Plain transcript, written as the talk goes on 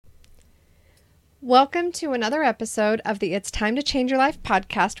Welcome to another episode of the It's Time to Change Your Life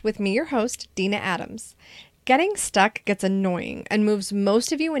podcast with me, your host, Dina Adams. Getting stuck gets annoying and moves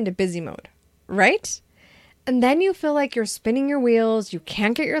most of you into busy mode, right? And then you feel like you're spinning your wheels, you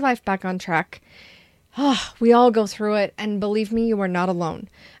can't get your life back on track. We all go through it, and believe me, you are not alone.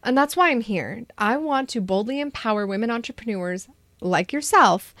 And that's why I'm here. I want to boldly empower women entrepreneurs like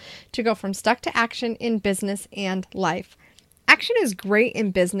yourself to go from stuck to action in business and life. Action is great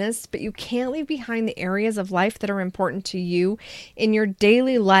in business, but you can't leave behind the areas of life that are important to you in your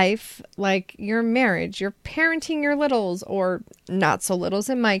daily life, like your marriage, your parenting your littles, or not so littles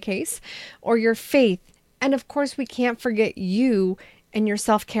in my case, or your faith. And of course, we can't forget you and your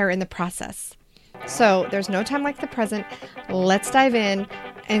self-care in the process. So there's no time like the present. Let's dive in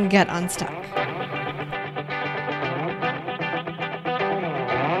and get unstuck.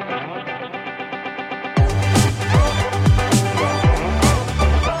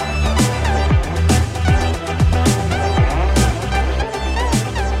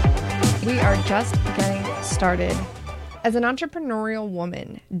 We are just getting started. As an entrepreneurial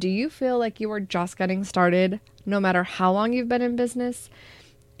woman, do you feel like you are just getting started no matter how long you've been in business?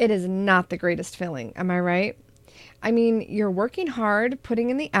 It is not the greatest feeling, am I right? I mean, you're working hard, putting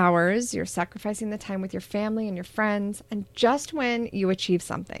in the hours, you're sacrificing the time with your family and your friends, and just when you achieve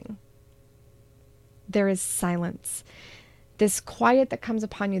something, there is silence. This quiet that comes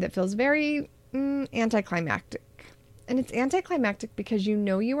upon you that feels very anticlimactic. And it's anticlimactic because you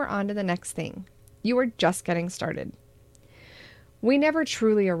know you are on to the next thing. You are just getting started. We never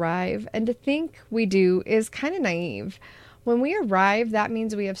truly arrive, and to think we do is kind of naive. When we arrive, that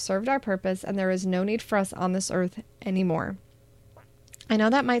means we have served our purpose and there is no need for us on this earth anymore. I know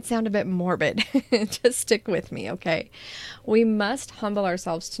that might sound a bit morbid. Just stick with me, okay? We must humble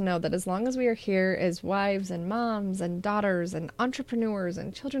ourselves to know that as long as we are here as wives and moms and daughters and entrepreneurs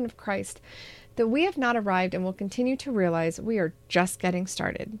and children of Christ, that we have not arrived and will continue to realize we are just getting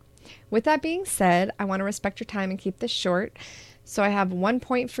started. With that being said, I want to respect your time and keep this short. So I have one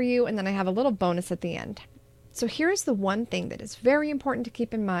point for you and then I have a little bonus at the end. So here's the one thing that is very important to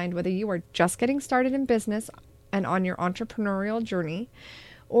keep in mind, whether you are just getting started in business and on your entrepreneurial journey,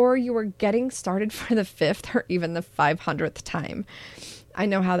 or you are getting started for the 5th or even the 500th time. I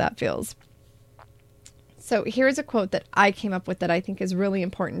know how that feels. So here's a quote that I came up with that I think is really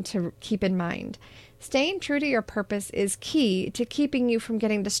important to keep in mind. Staying true to your purpose is key to keeping you from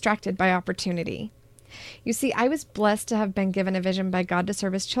getting distracted by opportunity. You see, I was blessed to have been given a vision by God to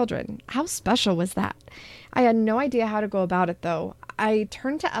serve His children. How special was that? I had no idea how to go about it, though. I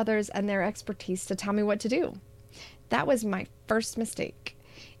turned to others and their expertise to tell me what to do. That was my first mistake.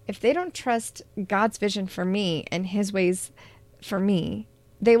 If they don't trust God's vision for me and His ways for me,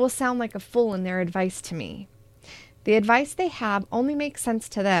 they will sound like a fool in their advice to me. The advice they have only makes sense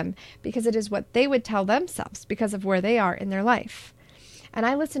to them because it is what they would tell themselves because of where they are in their life. And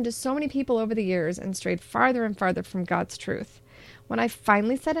I listened to so many people over the years and strayed farther and farther from God's truth. When I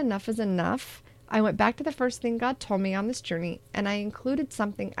finally said enough is enough, I went back to the first thing God told me on this journey, and I included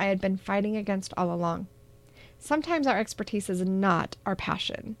something I had been fighting against all along. Sometimes our expertise is not our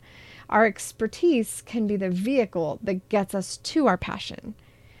passion. Our expertise can be the vehicle that gets us to our passion.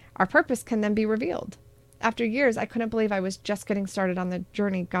 Our purpose can then be revealed. After years, I couldn't believe I was just getting started on the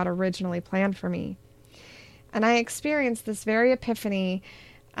journey God originally planned for me. And I experienced this very epiphany,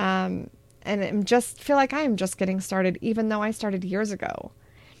 and I just feel like I am just getting started, even though I started years ago.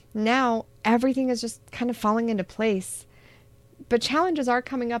 Now, everything is just kind of falling into place. But challenges are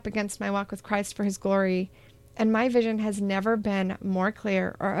coming up against my walk with Christ for His glory, and my vision has never been more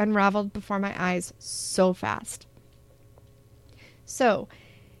clear or unraveled before my eyes so fast. So,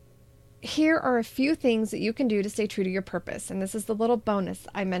 here are a few things that you can do to stay true to your purpose, and this is the little bonus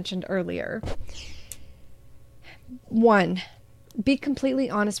I mentioned earlier. 1, be completely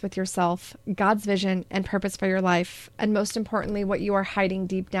honest with yourself, God's vision and purpose for your life, and most importantly, what you are hiding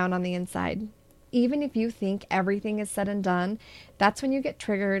deep down on the inside. Even if you think everything is said and done, that's when you get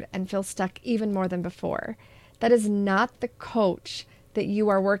triggered and feel stuck even more than before. That is not the coach that you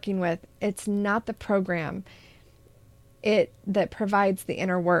are working with. It's not the program that provides the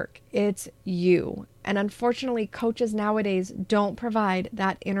inner work. It's you. And unfortunately, coaches nowadays don't provide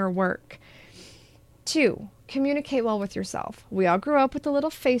that inner work. 2, communicate well with yourself. We all grew up with the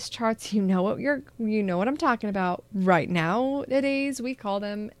little face charts. You know what I'm talking about. Right nowadays, we call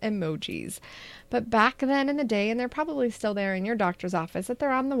them emojis. But back then in the day, and they're probably still there in your doctor's office, that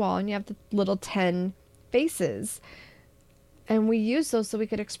they're on the wall and you have the little 10 faces. And we used those so we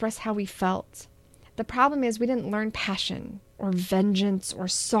could express how we felt. The problem is we didn't learn passion or vengeance or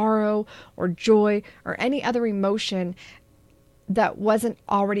sorrow or joy or any other emotion that wasn't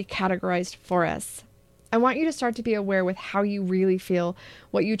already categorized for us. I want you to start to be aware with how you really feel,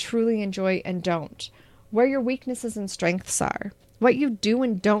 what you truly enjoy and don't, where your weaknesses and strengths are, what you do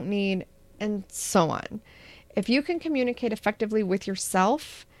and don't need, and so on. If you can communicate effectively with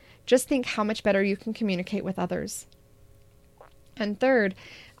yourself, just think how much better you can communicate with others. And third,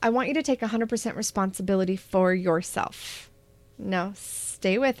 I want you to take 100% responsibility for yourself. Now,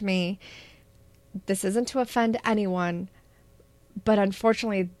 stay with me. This isn't to offend anyone, but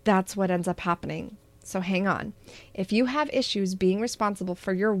unfortunately, that's what ends up happening. So hang on. If you have issues being responsible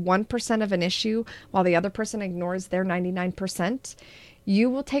for your 1% of an issue while the other person ignores their 99%, you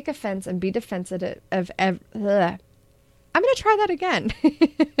will take offense and be defensive of I'm going to try that again.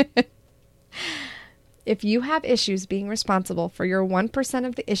 If you have issues being responsible for your 1%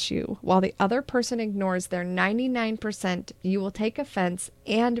 of the issue while the other person ignores their 99%, you will take offense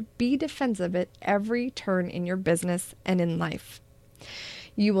and be defensive at every turn in your business and in life.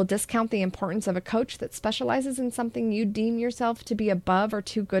 You will discount the importance of a coach that specializes in something you deem yourself to be above or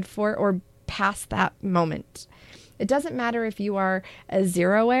too good for or past that moment. It doesn't matter if you are a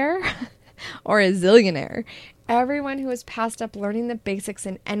zeroaire or a zillionaire. Everyone who has passed up learning the basics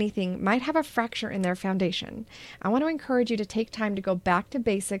in anything might have a fracture in their foundation. I want to encourage you to take time to go back to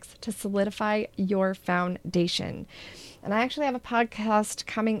basics to solidify your foundation. And I actually have a podcast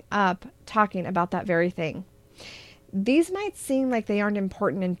coming up talking about that very thing. These might seem like they aren't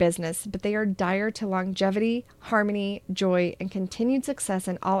important in business, but they are dire to longevity, harmony, joy, and continued success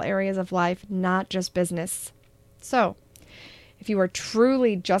in all areas of life, not just business. So, if you are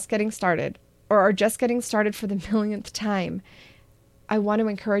truly just getting started, or are just getting started for the millionth time, I want to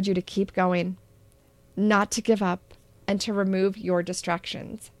encourage you to keep going, not to give up, and to remove your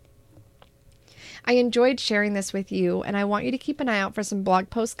distractions. I enjoyed sharing this with you, and I want you to keep an eye out for some blog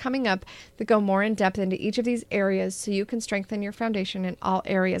posts coming up that go more in depth into each of these areas so you can strengthen your foundation in all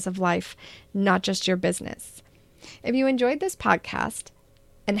areas of life, not just your business. If you enjoyed this podcast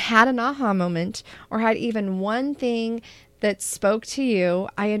and had an aha moment or had even one thing that spoke to you,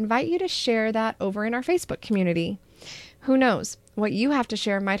 I invite you to share that over in our Facebook community. Who knows? What you have to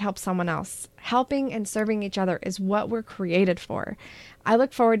share might help someone else. Helping and serving each other is what we're created for. I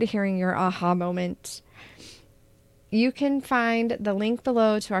look forward to hearing your aha moment. You can find the link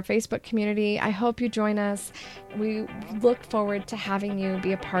below to our Facebook community. I hope you join us. We look forward to having you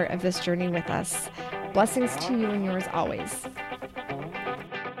be a part of this journey with us. Blessings to you and yours always.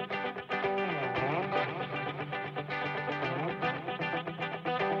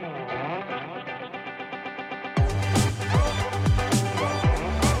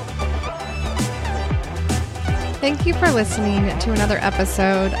 Thank you for listening to another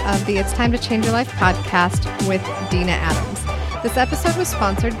episode of the It's Time to Change Your Life podcast with Dina Adams. This episode was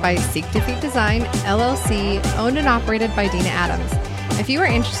sponsored by Seek Defeat Design, LLC, owned and operated by Dina Adams. If you are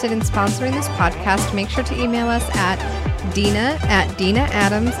interested in sponsoring this podcast, make sure to email us at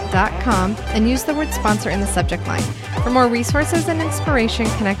dina@dinaadams.com and use the word sponsor in the subject line. For more resources and inspiration,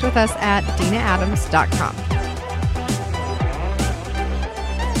 connect with us at dinaadams.com.